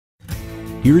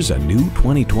Here's a new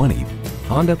 2020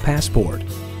 Honda Passport.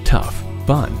 Tough,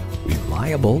 fun,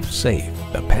 reliable, safe.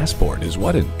 The Passport is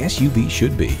what an SUV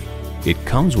should be. It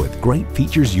comes with great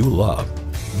features you love.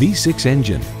 V6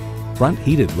 engine, front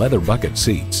heated leather bucket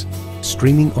seats,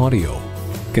 streaming audio,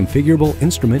 configurable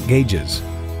instrument gauges,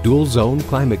 dual zone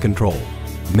climate control,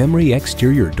 memory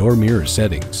exterior door mirror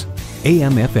settings,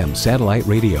 AM/FM satellite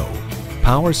radio,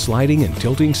 power sliding and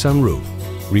tilting sunroof,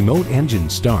 remote engine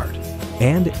start,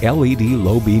 and LED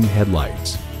low beam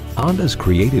headlights. Honda's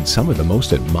created some of the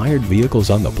most admired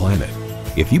vehicles on the planet.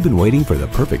 If you've been waiting for the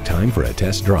perfect time for a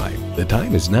test drive, the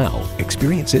time is now.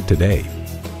 Experience it today.